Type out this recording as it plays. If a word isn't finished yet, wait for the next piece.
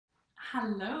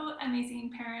Hello,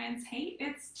 amazing parents. Hey,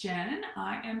 it's Jen.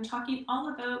 I am talking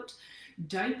all about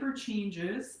diaper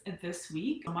changes this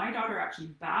week. My daughter actually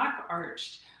back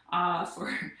arched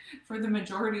for the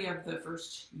majority of the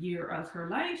first year of her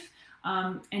life,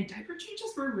 and diaper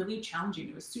changes were really challenging.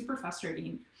 It was super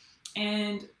frustrating,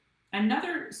 and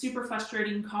another super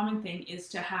frustrating common thing is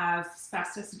to have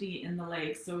spasticity in the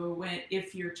legs. So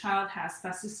if your child has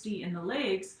spasticity in the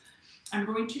legs, I'm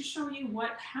going to show you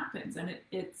what happens, and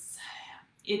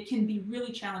it can be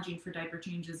really challenging for diaper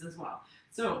changes as well.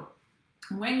 So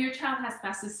when your child has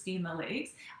spasticity in the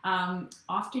legs,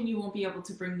 often you won't be able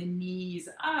to bring the knees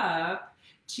up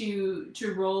to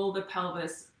roll the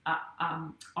pelvis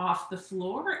off the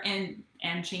floor and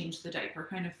change the diaper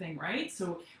kind of thing, right?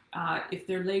 So if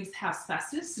their legs have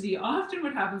spasticity, often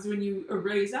what happens when you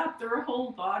raise up, their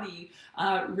whole body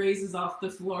raises off the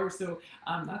floor. So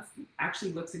that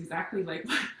actually looks exactly like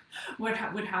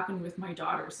what would happen with my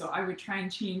daughter. So I would try and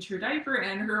change her diaper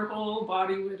and her whole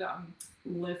body would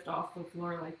lift off the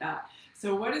floor like that.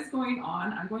 So what is going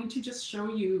on? I'm going to just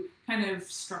show you kind of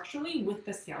structurally with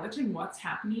the skeleton what's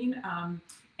happening,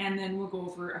 and then we'll go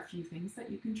over a few things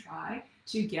that you can try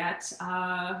to get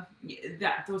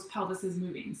those pelvises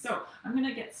moving. So I'm going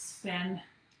to get Sven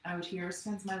out here.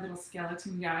 Sven's my little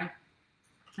skeleton guy.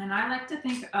 And I like to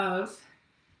think of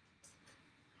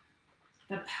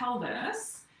the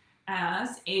pelvis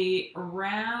as a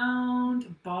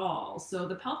round ball. So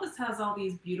the pelvis has all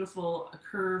these beautiful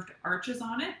curved arches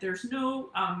on it. There's no,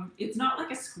 it's not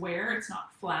like a square, it's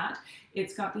not flat.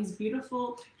 It's got these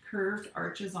beautiful curved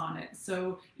arches on it.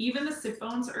 So even the sit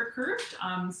bones are curved.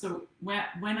 So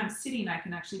when I'm sitting, I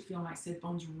can actually feel my sit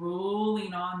bones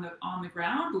rolling on the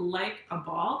ground like a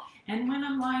ball. And when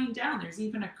I'm lying down, there's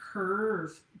even a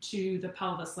curve to the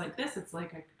pelvis like this. It's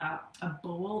like a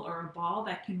bowl or a ball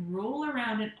that can roll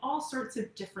around in all sorts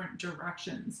of different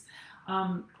directions.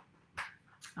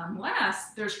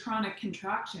 Unless there's chronic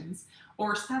contractions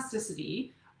or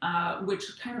spasticity, which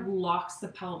kind of locks the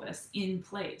pelvis in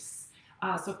place.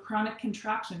 So chronic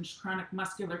contractions, chronic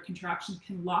muscular contraction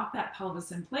can lock that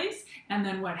pelvis in place. And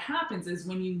then what happens is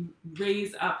when you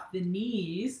raise up the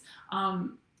knees,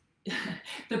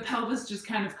 the pelvis just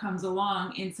kind of comes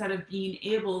along instead of being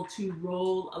able to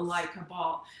roll like a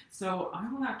ball. So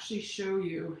I will actually show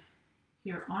you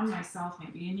here on myself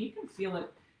maybe, and you can feel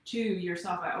it too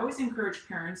yourself. I always encourage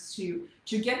parents to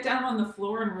get down on the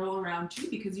floor and roll around too,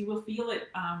 because you will feel it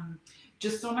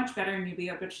just so much better, and you'll be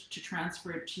able to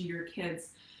transfer it to your kids.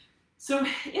 So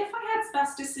if I had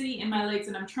spasticity in my legs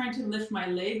and I'm trying to lift my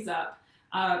legs up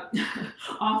off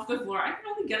the floor, I can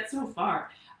only get so far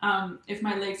if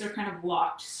my legs are kind of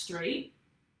locked straight.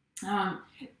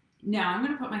 Now I'm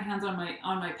going to put my hands on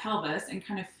my pelvis and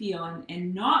kind of feel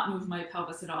and not move my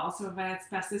pelvis at all. So if I had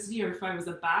spasticity, or if I was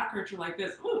a back archer like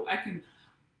this, oh, I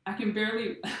can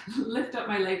barely lift up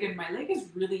my leg, and my leg is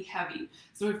really heavy.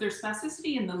 So if there's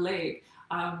spasticity in the leg,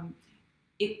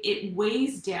 it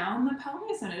weighs down the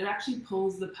pelvis, and it actually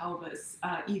pulls the pelvis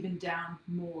even down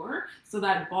more. So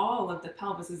that ball of the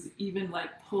pelvis is even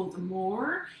like pulled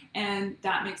more, and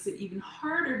that makes it even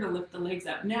harder to lift the legs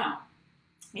up. Now,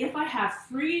 if I have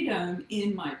freedom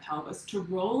in my pelvis to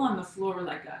roll on the floor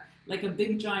like a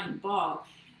big giant ball,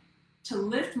 to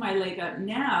lift my leg up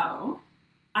now,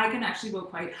 I can actually go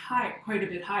quite a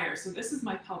bit higher. So this is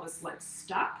my pelvis like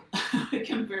stuck. I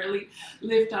can barely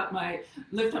lift up my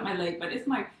leg. But if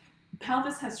my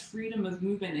pelvis has freedom of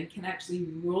movement and can actually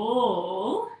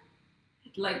roll,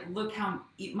 like look how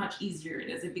much easier it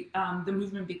is. The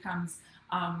movement becomes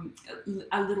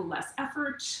a little less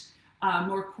effort,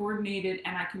 more coordinated,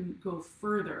 and I can go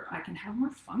further. I can have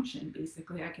more function,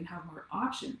 basically. I can have more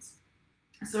options.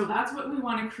 So that's what we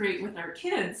want to create with our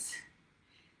kids.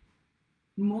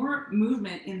 More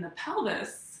movement in the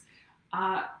pelvis,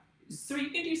 so you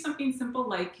can do something simple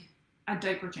like a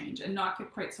diaper change and not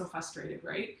get quite so frustrated,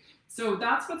 right? So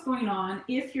that's what's going on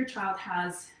if your child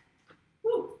has,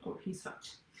 oh, he's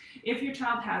hooked. If your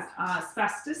child has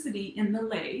spasticity in the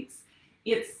legs,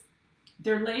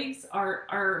 their legs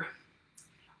are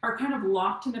kind of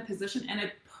locked in a position, and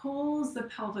it pulls the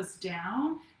pelvis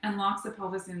down and locks the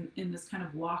pelvis in this kind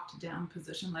of locked down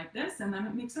position like this, and then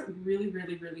it makes it really,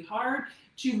 really, really hard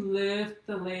to lift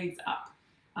the legs up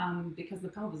because the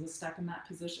pelvis is stuck in that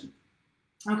position.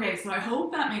 Okay, so I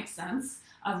hope that makes sense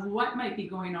of what might be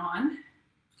going on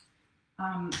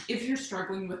if you're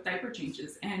struggling with diaper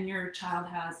changes and your child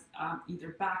has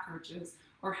either back arches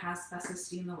or has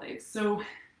spasticity in the legs. So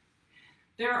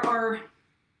there are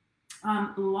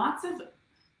lots of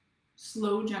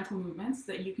slow, gentle movements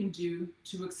that you can do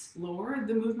to explore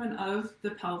the movement of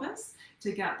the pelvis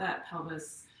to get that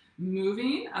pelvis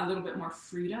moving, a little bit more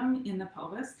freedom in the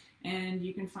pelvis, and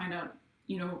you can find out,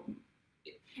 you know,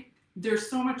 there's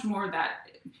so much more that,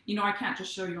 you know, I can't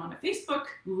just show you on a Facebook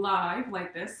live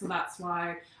like this. So that's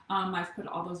why I've put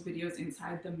all those videos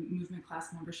inside the movement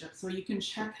class membership. So you can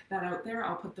check that out there.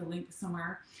 I'll put the link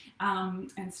somewhere.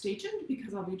 And stay tuned,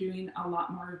 because I'll be doing a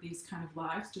lot more of these kind of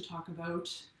lives to talk about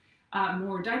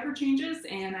more diaper changes.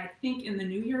 And I think in the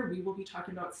new year, we will be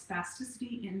talking about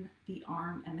spasticity in the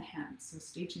arm and the hand. So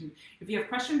stay tuned. If you have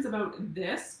questions about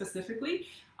this specifically,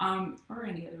 or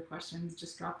any other questions,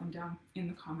 just drop them down in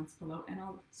the comments below, and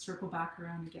I'll circle back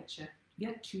around and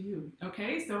get to you.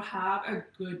 Okay, so have a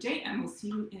good day, and we'll see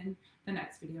you in the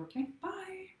next video. Okay, bye.